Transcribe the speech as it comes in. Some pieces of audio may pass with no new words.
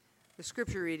The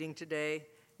scripture reading today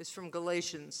is from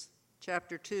Galatians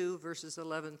chapter 2, verses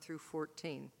 11 through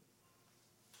 14.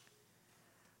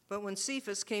 But when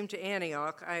Cephas came to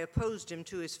Antioch, I opposed him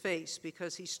to his face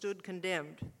because he stood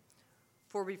condemned.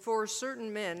 For before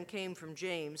certain men came from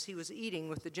James, he was eating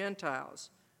with the Gentiles.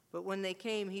 But when they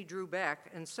came, he drew back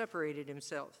and separated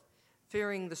himself,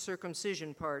 fearing the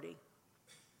circumcision party.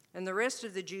 And the rest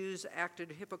of the Jews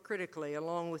acted hypocritically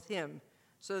along with him,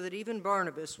 so that even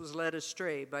Barnabas was led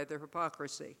astray by their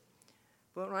hypocrisy.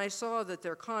 But when I saw that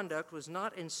their conduct was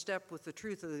not in step with the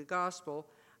truth of the gospel,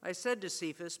 I said to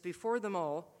Cephas before them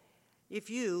all, "If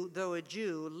you, though a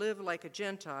Jew, live like a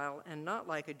Gentile and not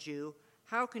like a Jew,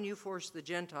 how can you force the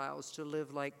Gentiles to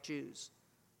live like Jews?"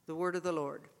 The word of the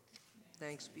Lord.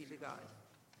 Thanks be to God.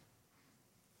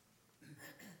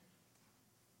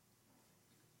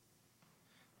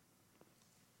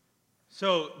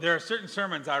 So there are certain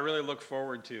sermons I really look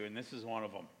forward to, and this is one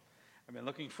of them. I've been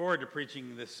looking forward to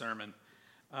preaching this sermon.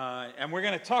 And we're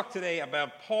going to talk today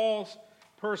about Paul's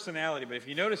personality. But if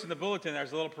you notice in the bulletin,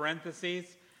 there's a little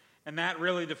parentheses, and that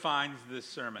really defines this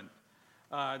sermon.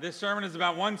 This sermon is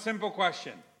about one simple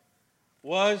question.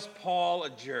 Was Paul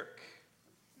a jerk?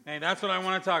 And that's what I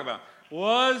want to talk about.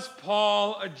 Was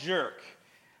Paul a jerk?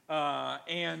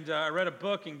 I read a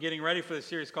book in getting ready for this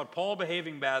series called Paul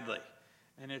Behaving Badly.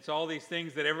 And it's all these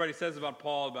things that everybody says about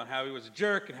Paul, about how he was a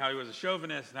jerk and how he was a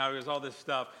chauvinist and how he was all this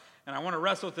stuff. And I want to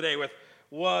wrestle today with,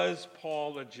 was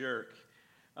Paul a jerk?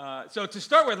 So to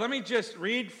start with, let me just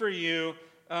read for you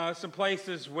some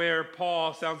places where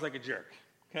Paul sounds like a jerk.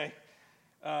 Okay?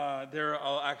 There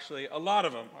are actually a lot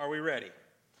of them. Are we ready?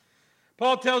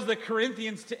 Paul tells the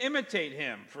Corinthians to imitate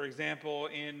him. For example,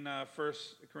 in 1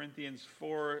 Corinthians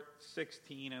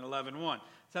 4:16 and 11:1.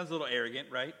 Sounds a little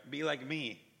arrogant, right? Be like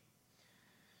me.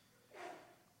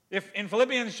 If in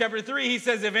Philippians chapter 3, he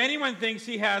says, if anyone thinks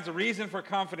he has a reason for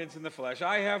confidence in the flesh,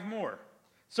 I have more.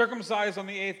 Circumcised on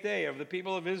the 8th day, of the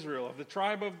people of Israel, of the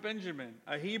tribe of Benjamin,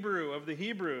 a Hebrew of the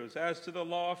Hebrews, as to the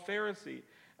law, Pharisee,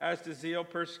 as to zeal,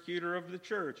 persecutor of the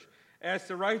church, as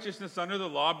to righteousness under the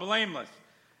law, blameless.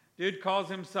 Dude calls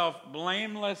himself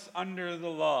blameless under the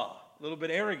law. A little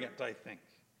bit arrogant, I think.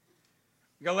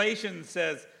 Galatians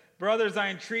says, brothers, I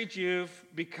entreat you,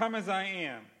 become as I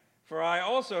am. For I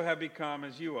also have become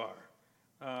as you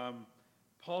are.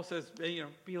 Paul says,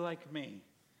 be like me.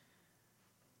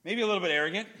 Maybe a little bit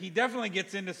arrogant. He definitely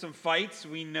gets into some fights.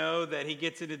 We know that he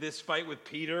gets into this fight with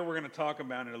Peter. We're going to talk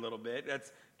about it a little bit.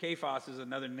 That's Cephas is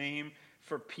another name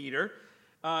for Peter.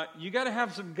 You got to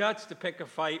have some guts to pick a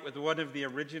fight with one of the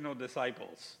original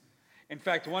disciples. In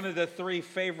fact, one of the 3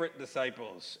 favorite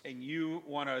disciples. And you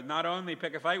want to not only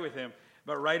pick a fight with him,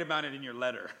 but write about it in your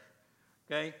letter.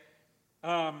 Okay?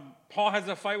 Paul has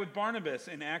a fight with Barnabas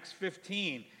in Acts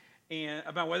 15 and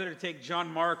about whether to take John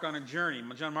Mark on a journey.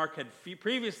 John Mark had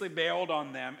previously bailed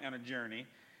on them on a journey,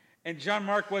 and John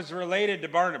Mark was related to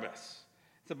Barnabas.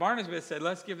 So Barnabas said,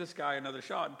 let's give this guy another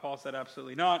shot, and Paul said,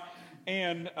 absolutely not.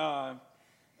 And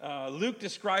Luke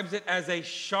describes it as a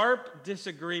sharp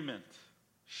disagreement.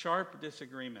 Sharp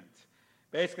disagreement.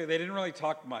 Basically, they didn't really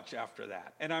talk much after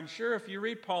that. And I'm sure if you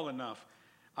read Paul enough,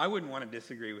 I wouldn't want to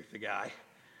disagree with the guy.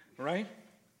 Right?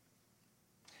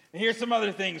 And here's some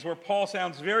other things where Paul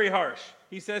sounds very harsh.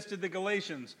 He says to the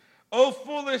Galatians, O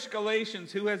foolish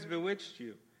Galatians, who has bewitched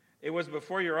you? It was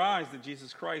before your eyes that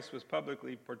Jesus Christ was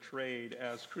publicly portrayed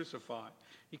as crucified.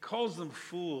 He calls them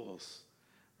fools,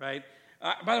 right?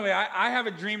 By the way, I have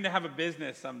a dream to have a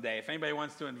business someday. If anybody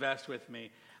wants to invest with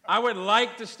me, I would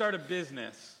like to start a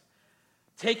business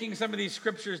taking some of these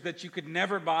scriptures that you could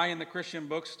never buy in the Christian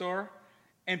bookstore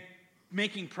and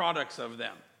making products of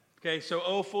them. Okay, so,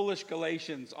 oh, foolish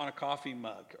Galatians on a coffee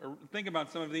mug. Or think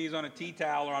about some of these on a tea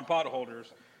towel or on pot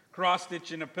holders.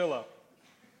 Cross-stitch in a pillow.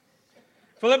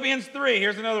 Philippians 3,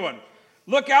 here's another one.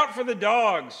 Look out for the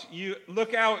dogs. You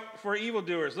look out for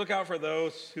evildoers. Look out for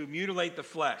those who mutilate the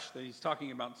flesh. He's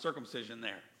talking about circumcision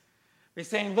there. He's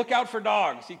saying, look out for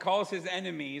dogs. He calls his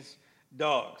enemies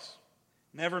dogs.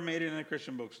 Never made it in a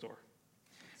Christian bookstore.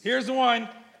 Here's one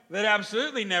that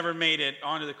absolutely never made it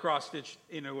onto the cross-stitch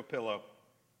into a pillow.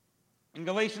 In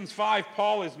Galatians 5,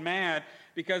 Paul is mad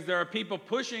because there are people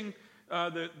pushing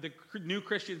the new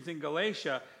Christians in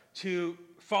Galatia to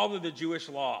follow the Jewish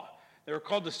law. They were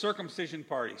called the circumcision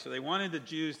party. So they wanted the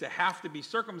Jews to have to be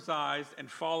circumcised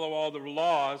and follow all the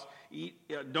laws,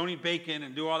 don't eat bacon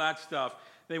and do all that stuff.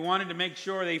 They wanted to make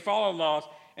sure they followed laws.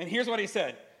 And here's what he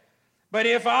said. But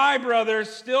if I, brothers,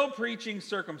 still preaching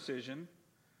circumcision,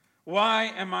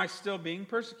 why am I still being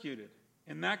persecuted?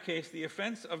 In that case, the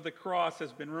offense of the cross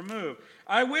has been removed.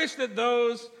 I wish that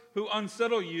those who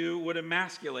unsettle you would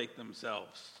emasculate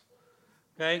themselves.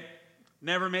 Okay?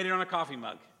 Never made it on a coffee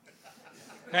mug.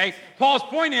 Okay? Paul's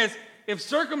point is, if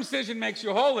circumcision makes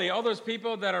you holy, all those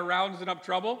people that are rousing up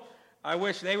trouble, I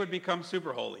wish they would become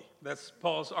super holy. That's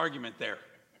Paul's argument there.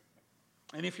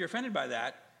 And if you're offended by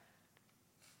that,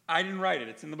 I didn't write it.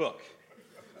 It's in the book.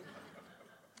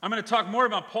 I'm going to talk more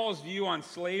about Paul's view on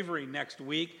slavery next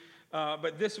week.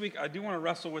 But this week, I do want to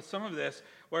wrestle with some of this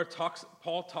where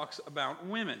Paul talks about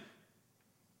women.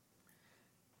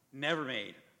 Never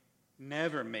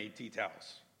made tea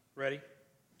towels. Ready?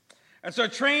 And so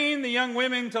train the young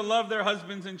women to love their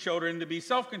husbands and children, to be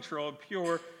self-controlled,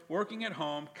 pure, working at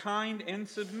home, kind and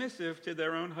submissive to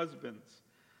their own husbands,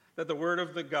 that the word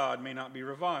of the God may not be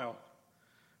reviled.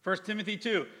 1 Timothy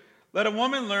 2, let a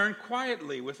woman learn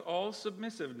quietly with all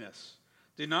submissiveness.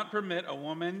 Do not permit a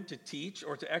woman to teach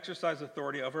or to exercise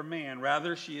authority over man.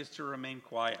 Rather, she is to remain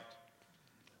quiet.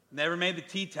 Never made the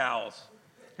tea towels.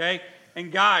 Okay?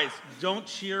 And guys, don't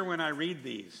cheer when I read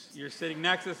these. You're sitting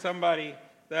next to somebody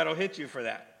that'll hit you for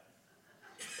that.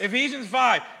 Ephesians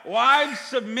 5, wives,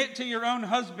 submit to your own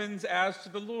husbands as to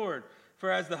the Lord.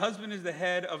 For as the husband is the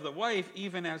head of the wife,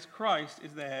 even as Christ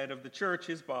is the head of the church,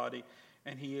 his body,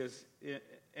 and he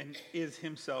is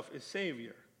himself his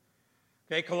Savior.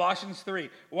 Okay, Colossians 3,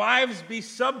 wives, be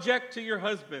subject to your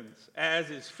husbands, as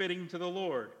is fitting to the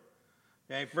Lord.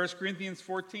 Okay, 1 Corinthians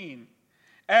 14,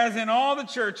 as in all the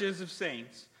churches of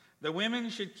saints, the women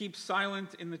should keep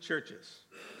silent in the churches,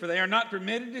 for they are not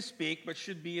permitted to speak, but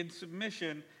should be in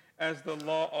submission, as the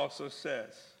law also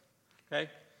says. Okay?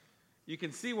 You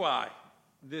can see why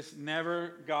this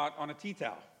never got on a tea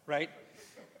towel, right?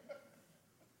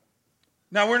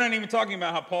 Now, we're not even talking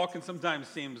about how Paul can sometimes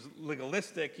seem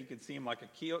legalistic. He can seem like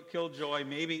a killjoy,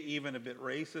 maybe even a bit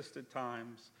racist at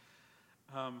times.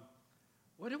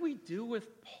 What do we do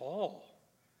with Paul?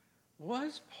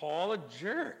 Was Paul a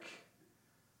jerk?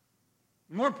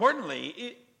 More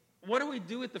importantly, what do we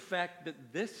do with the fact that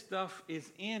this stuff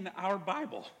is in our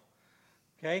Bible?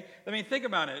 Okay? I mean, think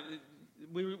about it.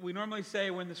 We normally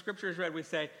say, when the scripture is read, we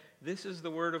say, this is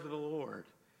the word of the Lord.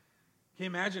 Can you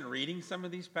imagine reading some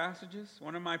of these passages?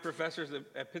 One of my professors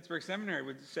at Pittsburgh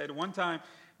Seminary said one time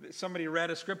that somebody read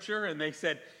a scripture and they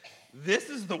said, this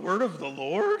is the word of the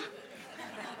Lord?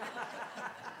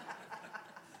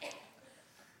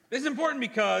 This is important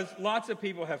because lots of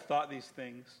people have thought these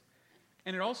things.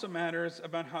 And it also matters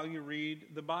about how you read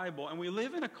the Bible. And we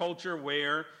live in a culture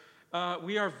where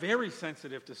we are very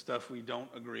sensitive to stuff we don't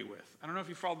agree with. I don't know if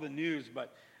you followed the news,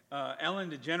 but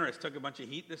Ellen DeGeneres took a bunch of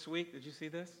heat this week. Did you see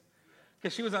this?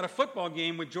 Because she was at a football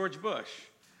game with George Bush.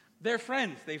 They're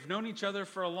friends. They've known each other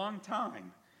for a long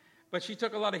time. But she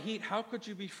took a lot of heat. How could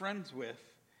you be friends with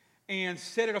and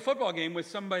sit at a football game with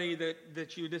somebody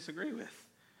that you disagree with?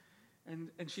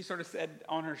 And she sort of said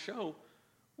on her show,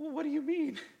 well, what do you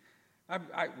mean?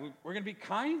 We're going to be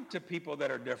kind to people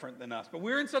that are different than us. But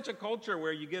we're in such a culture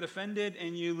where you get offended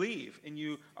and you leave, and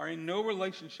you are in no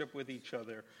relationship with each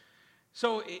other.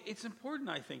 So it's important,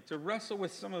 I think, to wrestle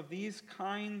with some of these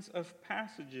kinds of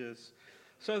passages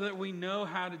so that we know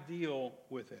how to deal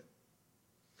with it.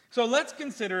 So let's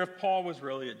consider if Paul was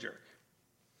really a jerk.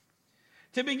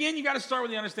 To begin, you got to start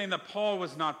with the understanding that Paul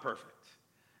was not perfect.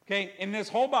 Okay, in this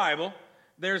whole Bible,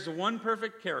 there's one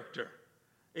perfect character.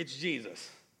 It's Jesus.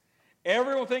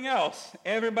 Everything else,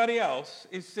 everybody else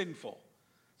is sinful.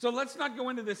 So let's not go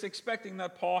into this expecting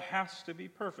that Paul has to be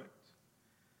perfect.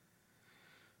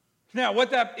 Now,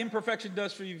 what that imperfection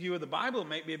does for your view of the Bible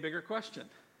may be a bigger question.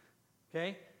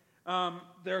 Okay?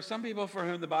 There are some people for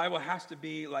whom the Bible has to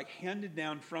be like handed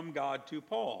down from God to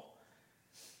Paul.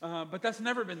 But that's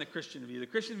never been the Christian view. The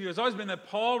Christian view has always been that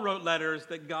Paul wrote letters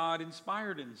that God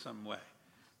inspired in some way.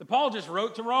 That Paul just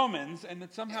wrote to Romans and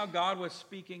that somehow God was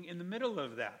speaking in the middle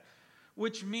of that.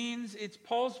 Which means it's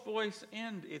Paul's voice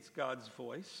and it's God's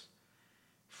voice.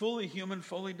 Fully human,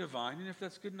 fully divine. And if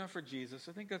that's good enough for Jesus,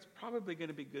 I think that's probably going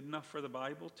to be good enough for the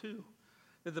Bible too.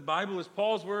 That the Bible is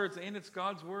Paul's words and it's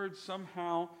God's words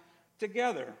somehow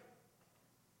together.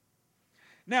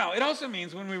 Now, it also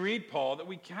means when we read Paul that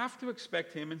we have to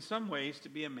expect him in some ways to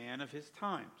be a man of his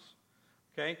times.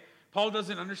 Okay? Paul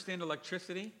doesn't understand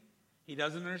electricity. He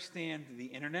doesn't understand the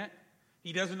internet.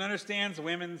 He doesn't understand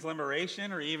women's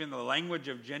liberation or even the language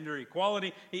of gender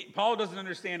equality. Paul doesn't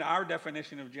understand our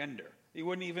definition of gender. He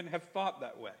wouldn't even have thought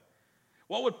that way.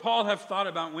 What would Paul have thought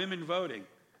about women voting?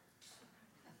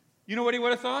 You know what he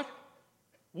would have thought?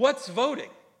 What's voting?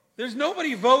 There's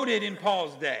nobody voted in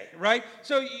Paul's day, right?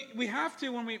 So we have to,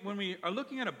 when we are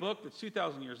looking at a book that's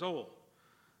 2,000 years old,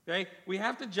 okay, we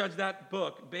have to judge that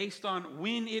book based on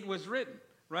when it was written,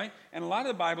 right? And a lot of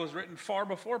the Bible is written far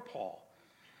before Paul.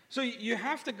 So you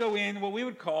have to go in what we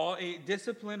would call a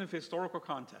discipline of historical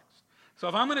context. So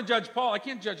if I'm going to judge Paul, I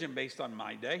can't judge him based on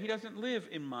my day. He doesn't live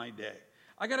in my day.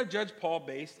 I got to judge Paul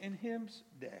based in his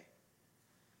day.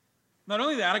 Not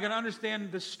only that, I got to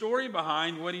understand the story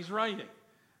behind what he's writing.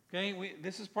 Okay,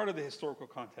 this is part of the historical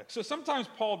context. So sometimes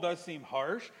Paul does seem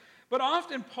harsh, but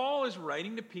often Paul is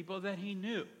writing to people that he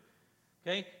knew.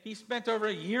 Okay, he spent over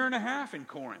 1.5 years in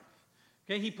Corinth.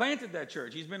 Okay, he planted that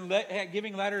church. He's been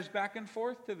giving letters back and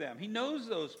forth to them. He knows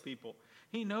those people.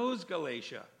 He knows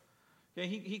Galatia. Okay,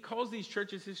 he calls these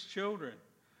churches his children.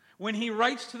 When he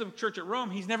writes to the church at Rome,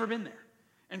 he's never been there.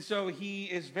 And so he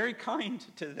is very kind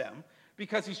to them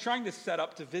because he's trying to set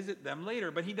up to visit them later,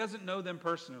 but he doesn't know them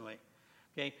personally.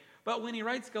 Okay, but when he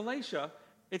writes Galatia,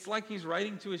 it's like he's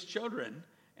writing to his children,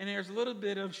 and there's a little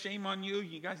bit of shame on you.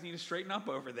 You guys need to straighten up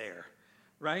over there,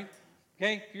 right?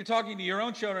 Okay, if you're talking to your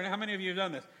own children, how many of you have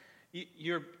done this?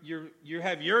 You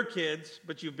have your kids,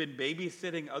 but you've been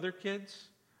babysitting other kids,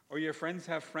 or your friends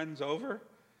have friends over,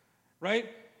 right?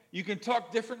 You can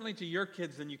talk differently to your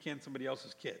kids than you can somebody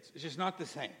else's kids. It's just not the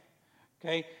same,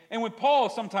 okay? And with Paul,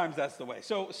 sometimes that's the way.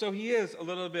 So he is a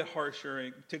little bit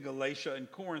harsher to Galatia and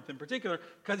Corinth in particular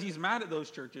because he's mad at those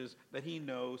churches that he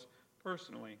knows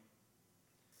personally.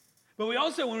 But we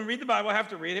also, when we read the Bible, have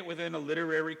to read it within a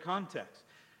literary context.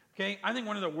 Okay, I think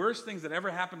one of the worst things that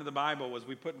ever happened to the Bible was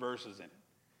we put verses in it.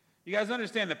 You guys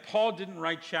understand that Paul didn't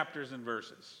write chapters and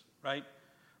verses, right?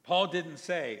 Paul didn't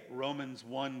say Romans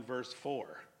 1 verse 4.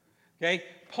 Okay,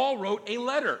 Paul wrote a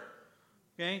letter.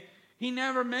 Okay, he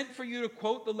never meant for you to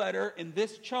quote the letter in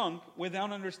this chunk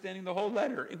without understanding the whole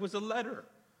letter. It was a letter.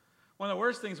 One of the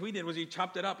worst things we did was he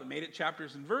chopped it up and made it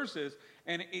chapters and verses,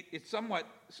 and it somewhat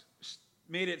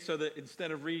made it so that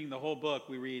instead of reading the whole book,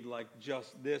 we read like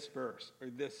just this verse or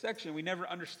this section. We never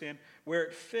understand where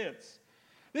it fits.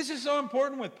 This is so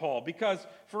important with Paul because,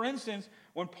 for instance,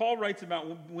 when Paul writes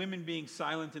about women being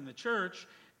silent in the church,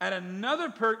 at another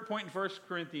point in 1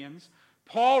 Corinthians,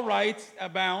 Paul writes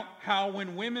about how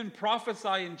when women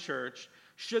prophesy in church,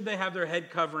 should they have their head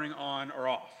covering on or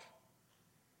off?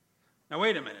 Now,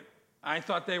 wait a minute. I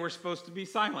thought they were supposed to be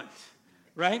silent,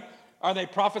 right? Are they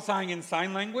prophesying in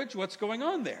sign language? What's going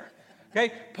on there?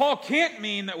 Okay, Paul can't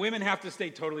mean that women have to stay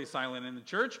totally silent in the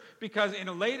church because in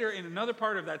another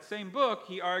part of that same book,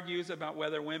 he argues about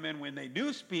whether women, when they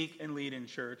do speak and lead in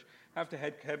church, have to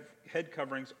have head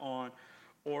coverings on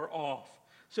or off.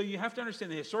 So you have to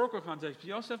understand the historical context, but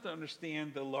you also have to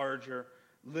understand the larger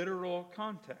literal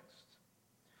context.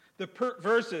 The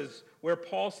verses where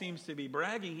Paul seems to be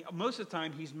bragging, most of the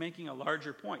time he's making a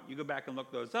larger point. You go back and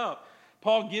look those up.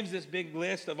 Paul gives this big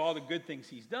list of all the good things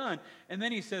he's done, and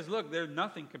then he says, look, they're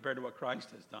nothing compared to what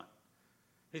Christ has done.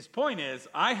 His point is,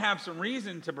 I have some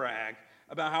reason to brag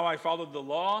about how I followed the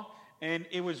law, and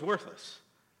it was worthless.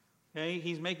 Okay?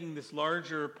 He's making this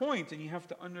larger point, and you have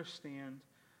to understand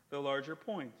the larger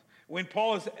point. When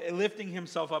Paul is lifting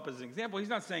himself up as an example, he's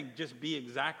not saying just be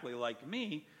exactly like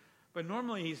me, but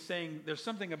normally he's saying there's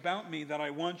something about me that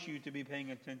I want you to be paying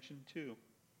attention to.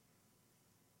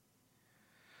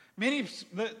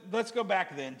 Let's go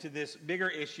back then to this bigger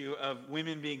issue of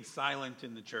women being silent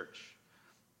in the church.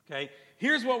 Okay,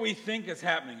 here's what we think is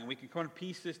happening, and we can kind of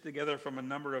piece this together from a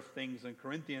number of things in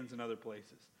Corinthians and other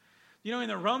places. You know, in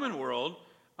the Roman world,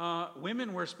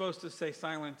 women were supposed to stay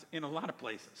silent in a lot of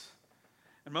places.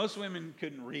 And most women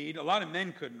couldn't read. A lot of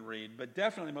men couldn't read, but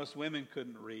definitely most women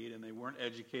couldn't read, and they weren't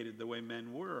educated the way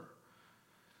men were.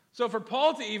 So for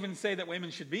Paul to even say that women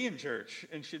should be in church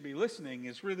and should be listening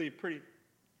is really pretty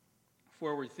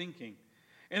forward thinking.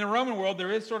 In the Roman world,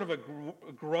 there is sort of a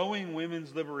growing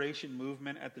women's liberation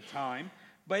movement at the time,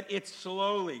 but it's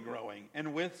slowly growing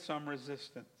and with some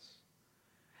resistance.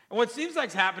 And what seems like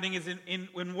is happening is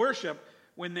in worship,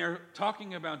 when they're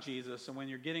talking about Jesus and when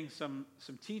you're getting some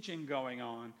teaching going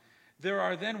on, there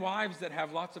are then wives that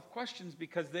have lots of questions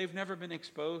because they've never been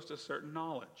exposed to certain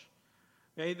knowledge.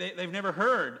 Okay? They've never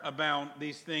heard about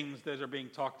these things that are being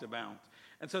talked about.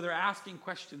 And so they're asking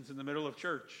questions in the middle of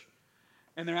church.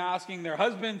 And they're asking their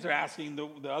husbands, they're asking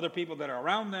the other people that are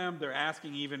around them, they're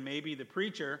asking even maybe the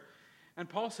preacher. And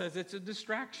Paul says it's a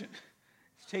distraction.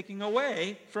 It's taking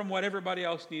away from what everybody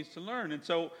else needs to learn. And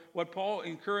so what Paul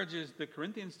encourages the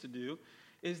Corinthians to do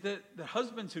is that the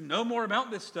husbands who know more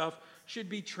about this stuff should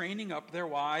be training up their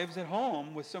wives at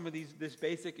home with some of this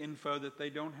basic info that they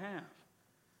don't have.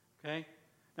 Okay?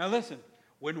 Now listen,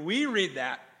 when we read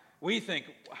that, we think,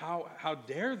 how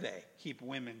dare they keep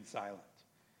women silent?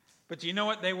 But do you know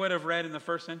what they would have read in the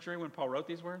first century when Paul wrote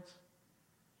these words?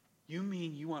 You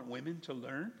mean you want women to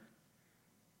learn?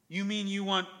 You mean you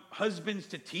want husbands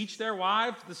to teach their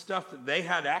wives the stuff that they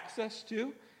had access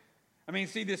to? I mean,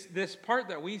 see, this part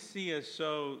that we see as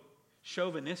so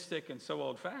chauvinistic and so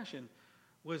old-fashioned,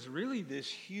 was really this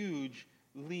huge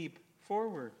leap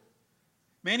forward.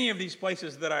 Many of these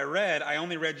places that I read, I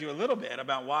only read you a little bit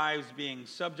about wives being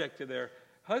subject to their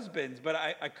husbands, but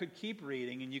I could keep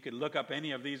reading, and you could look up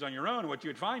any of these on your own. What you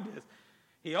would find is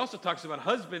he also talks about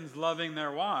husbands loving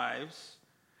their wives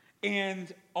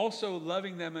and also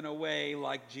loving them in a way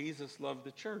like Jesus loved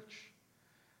the church.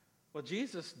 Well,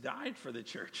 Jesus died for the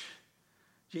church.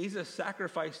 Jesus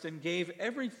sacrificed and gave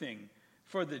everything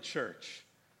for the church.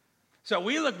 So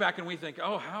we look back and we think,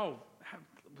 oh,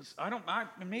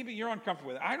 maybe you're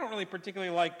uncomfortable with it. I don't really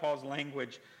particularly like Paul's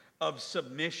language of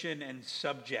submission and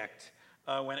subject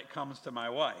when it comes to my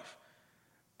wife.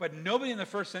 But nobody in the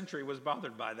first century was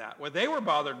bothered by that. What they were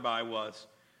bothered by was,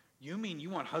 you mean you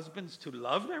want husbands to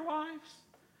love their wives?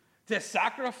 To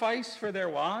sacrifice for their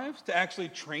wives? To actually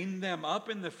train them up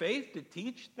in the faith? To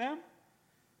teach them?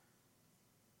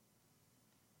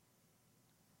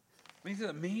 I mean, this is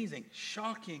amazing,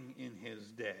 shocking in his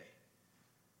day.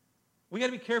 We got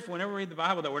to be careful whenever we read the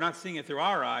Bible that we're not seeing it through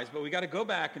our eyes, but we got to go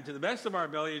back and to the best of our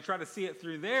ability to try to see it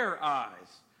through their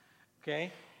eyes.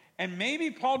 Okay? And maybe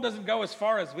Paul doesn't go as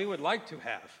far as we would like to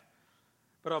have.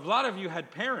 But a lot of you had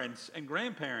parents and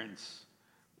grandparents.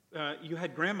 You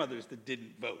had grandmothers that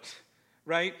didn't vote,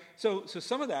 right? So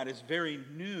some of that is very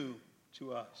new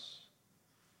to us.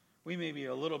 We may be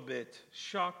a little bit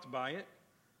shocked by it.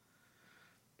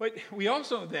 But we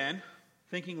also then,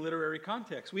 thinking literary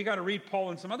context, we got to read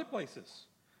Paul in some other places.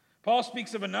 Paul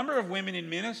speaks of a number of women in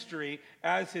ministry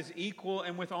as his equal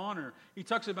and with honor. He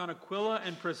talks about Aquila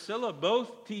and Priscilla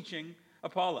both teaching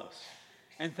Apollos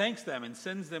and thanks them and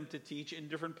sends them to teach in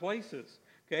different places.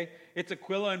 Okay? It's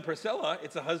Aquila and Priscilla,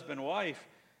 it's a husband-wife,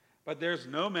 but there's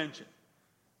no mention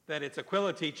that it's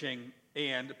Aquila teaching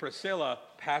and Priscilla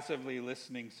passively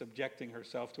listening, subjecting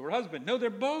herself to her husband. No, they're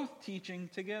both teaching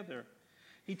together.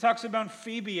 He talks about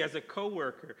Phoebe as a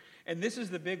co-worker, and this is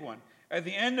the big one. At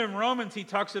the end of Romans, he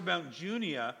talks about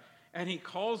Junia, and he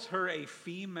calls her a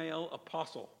female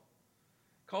apostle.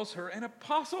 Calls her an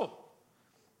apostle.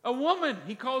 A woman,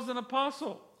 he calls an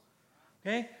apostle.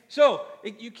 Okay? So,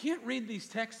 you can't read these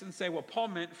texts and say, well, Paul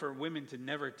meant for women to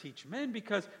never teach men,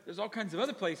 because there's all kinds of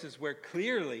other places where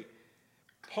clearly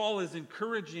Paul is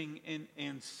encouraging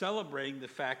and celebrating the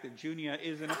fact that Junia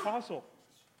is an apostle.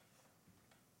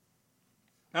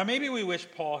 Now, maybe we wish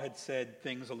Paul had said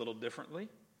things a little differently.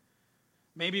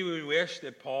 Maybe we wish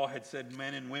that Paul had said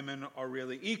men and women are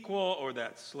really equal, or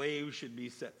that slaves should be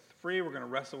set free. We're going to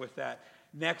wrestle with that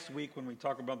next week when we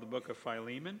talk about the book of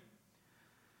Philemon.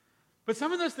 But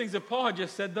some of those things, if Paul had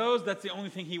just said those, that's the only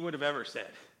thing he would have ever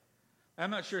said.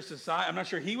 I'm not sure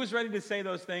he was ready to say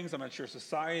those things. I'm not sure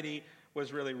society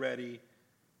was really ready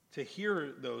to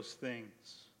hear those things.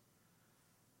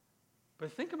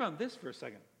 But think about this for a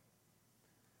second.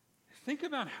 Think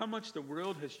about how much the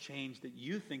world has changed that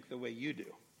you think the way you do.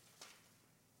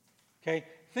 Okay?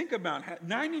 Think about how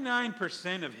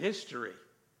 99% of history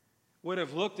would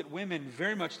have looked at women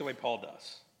very much the way Paul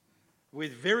does,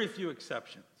 with very few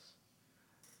exceptions.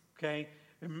 Okay?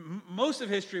 Most of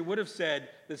history would have said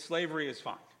that slavery is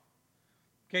fine.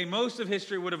 Okay? Most of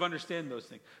history would have understood those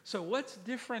things. So what's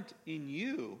different in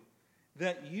you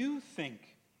that you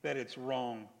think that it's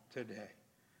wrong today?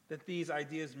 That these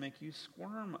ideas make you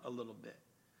squirm a little bit.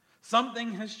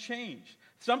 Something has changed.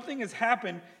 Something has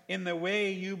happened in the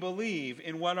way you believe,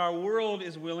 in what our world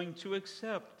is willing to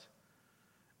accept.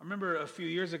 I remember a few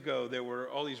years ago, there were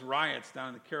all these riots down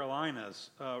in the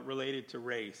Carolinas related to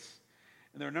race.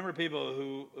 And there were a number of people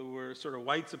who were sort of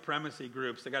white supremacy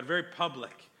groups that got very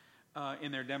public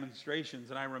in their demonstrations.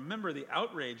 And I remember the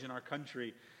outrage in our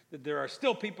country that there are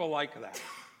still people like that.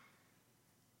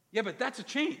 Yeah, but that's a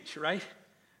change, right?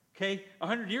 Okay,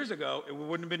 100 years ago, it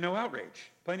wouldn't have been no outrage.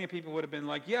 Plenty of people would have been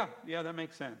like, yeah, that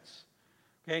makes sense.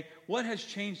 Okay, what has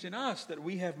changed in us that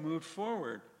we have moved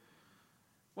forward?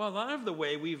 Well, a lot of the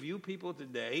way we view people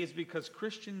today is because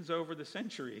Christians over the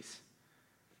centuries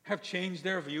have changed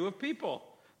their view of people.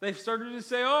 They've started to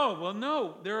say, oh, well,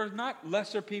 no, there are not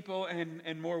lesser people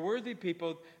and more worthy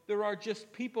people. There are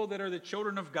just people that are the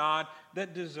children of God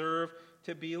that deserve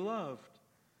to be loved.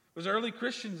 It was early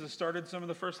Christians that started some of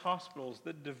the first hospitals,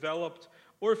 that developed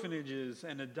orphanages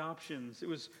and adoptions. It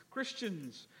was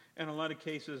Christians, in a lot of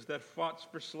cases, that fought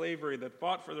for slavery, that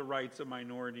fought for the rights of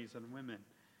minorities and women.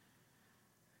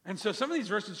 And so some of these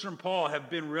verses from Paul have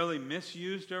been really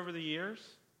misused over the years.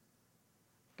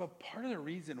 But part of the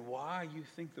reason why you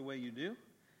think the way you do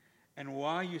and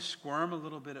why you squirm a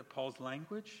little bit at Paul's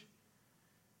language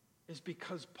is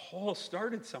because Paul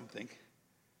started something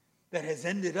that has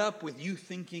ended up with you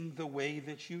thinking the way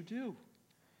that you do.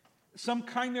 Some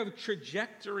kind of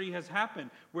trajectory has happened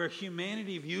where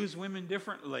humanity views women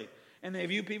differently. and they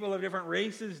view people of different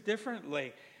races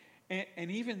differently.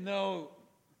 And even though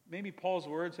maybe Paul's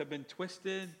words have been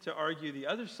twisted to argue the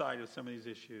other side of some of these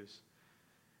issues,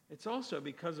 it's also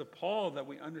because of Paul that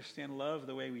we understand love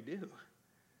the way we do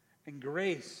and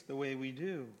grace the way we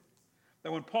do.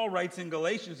 That when Paul writes in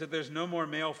Galatians that there's no more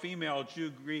male, female,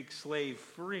 Jew, Greek, slave,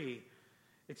 free,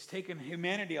 it's taken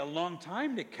humanity a long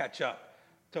time to catch up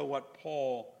to what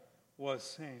Paul was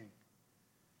saying.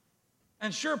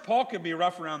 And sure, Paul could be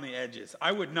rough around the edges.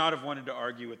 I would not have wanted to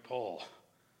argue with Paul.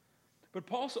 But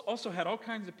Paul also had all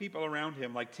kinds of people around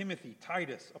him, like Timothy,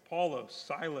 Titus, Apollos,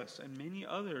 Silas, and many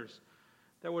others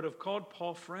that would have called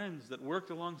Paul friends, that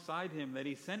worked alongside him, that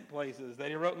he sent places, that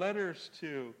he wrote letters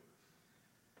to.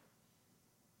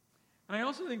 And I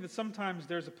also think that sometimes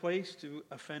there's a place to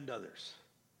offend others.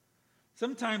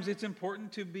 Sometimes it's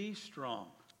important to be strong.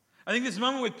 I think this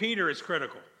moment with Peter is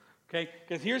critical, okay?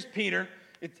 Because here's Peter.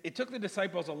 It took the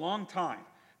disciples a long time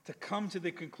to come to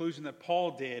the conclusion that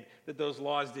Paul did, that those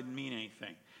laws didn't mean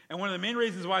anything. And one of the main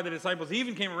reasons why the disciples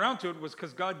even came around to it was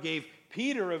because God gave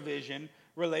Peter a vision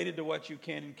related to what you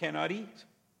can and cannot eat.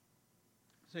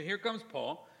 So here comes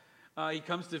Paul. He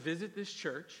comes to visit this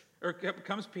church, or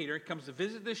comes Peter, comes to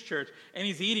visit this church, and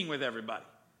he's eating with everybody.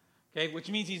 Okay, which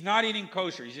means he's not eating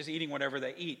kosher. He's just eating whatever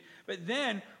they eat. But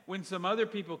then when some other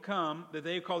people come that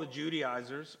they call the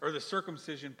Judaizers or the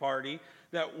circumcision party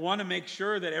that want to make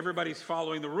sure that everybody's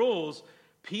following the rules,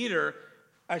 Peter,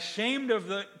 ashamed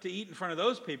to eat in front of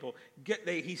those people,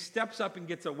 he steps up and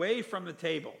gets away from the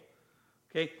table.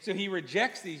 Okay, so he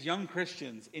rejects these young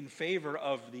Christians in favor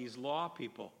of these law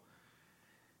people.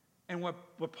 And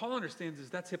what Paul understands is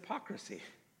that's hypocrisy.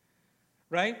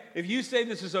 Right? If you say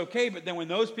this is okay, but then when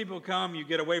those people come, you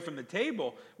get away from the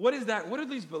table, what is that? What are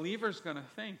these believers going to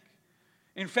think?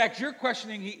 In fact, you're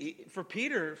questioning, for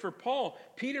Paul,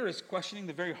 Peter is questioning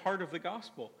the very heart of the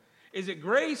gospel. Is it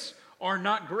grace or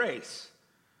not grace?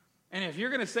 And if you're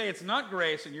going to say it's not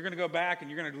grace and you're going to go back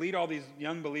and you're going to lead all these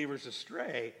young believers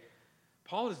astray,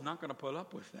 Paul is not going to put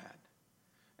up with that.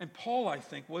 And Paul, I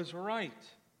think, was right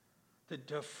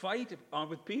to fight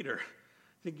with Peter.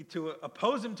 To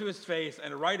oppose him to his face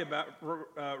and to write about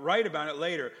it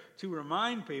later, to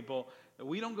remind people that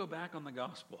we don't go back on the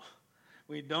gospel.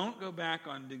 We don't go back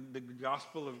on the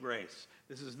gospel of grace.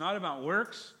 This is not about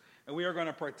works, and we are going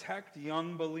to protect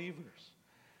young believers.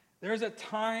 There's a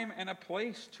time and a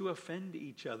place to offend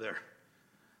each other.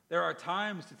 There are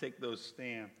times to take those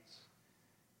stands.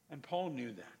 And Paul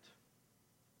knew that.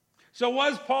 So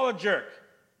was Paul a jerk?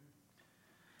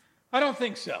 I don't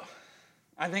think so.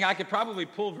 I think I could probably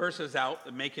pull verses out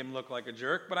that make him look like a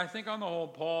jerk, but I think on the whole,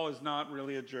 Paul is not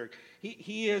really a jerk.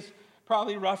 He is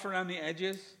probably rough around the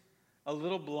edges, a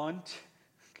little blunt,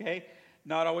 okay?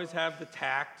 Not always have the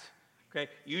tact, okay?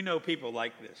 You know people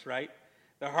like this, right?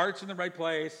 Their heart's in the right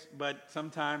place, but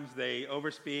sometimes they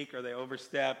overspeak or they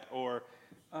overstep, or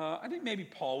I think maybe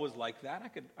Paul was like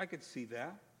that. I could see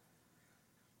that.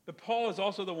 But Paul is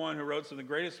also the one who wrote some of the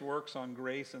greatest works on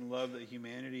grace and love that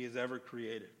humanity has ever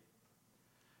created.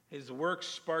 His work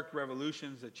sparked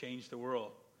revolutions that changed the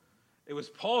world. It was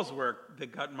Paul's work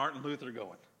that got Martin Luther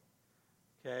going.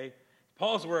 Okay?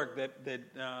 Paul's work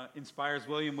that inspires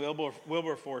William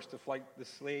Wilberforce to fight the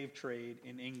slave trade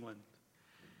in England.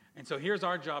 And so here's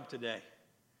our job today.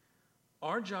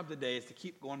 Our job today is to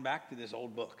keep going back to this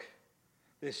old book,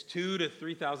 this 2,000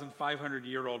 to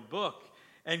 3,500-year-old book,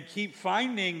 and keep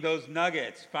finding those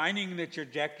nuggets, finding the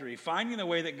trajectory, finding the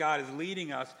way that God is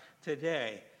leading us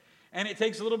today. And it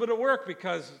takes a little bit of work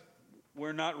because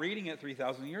we're not reading it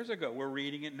 3,000 years ago. We're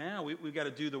reading it now. We've got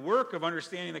to do the work of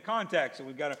understanding the context. And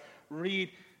we've got to read.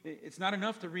 It's not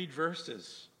enough to read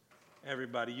verses,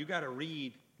 everybody. You got to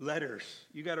read letters.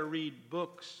 You got to read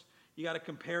books. You got to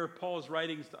compare Paul's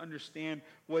writings to understand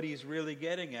what he's really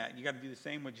getting at. You got to do the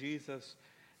same with Jesus.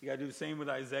 You got to do the same with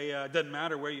Isaiah. It doesn't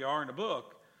matter where you are in a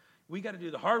book. We got to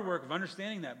do the hard work of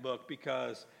understanding that book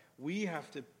because we have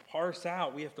to parse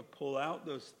out, we have to pull out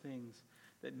those things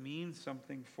that mean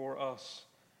something for us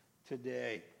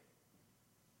today.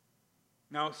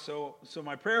 Now, so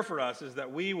my prayer for us is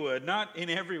that we would, not in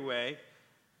every way,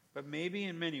 but maybe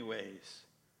in many ways,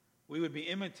 we would be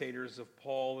imitators of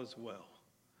Paul as well.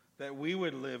 That we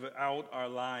would live out our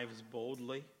lives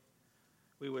boldly.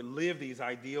 We would live these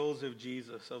ideals of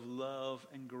Jesus, of love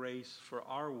and grace for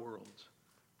our world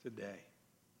today.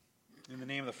 In the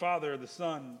name of the Father, the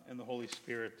Son, and the Holy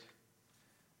Spirit.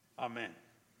 Amen.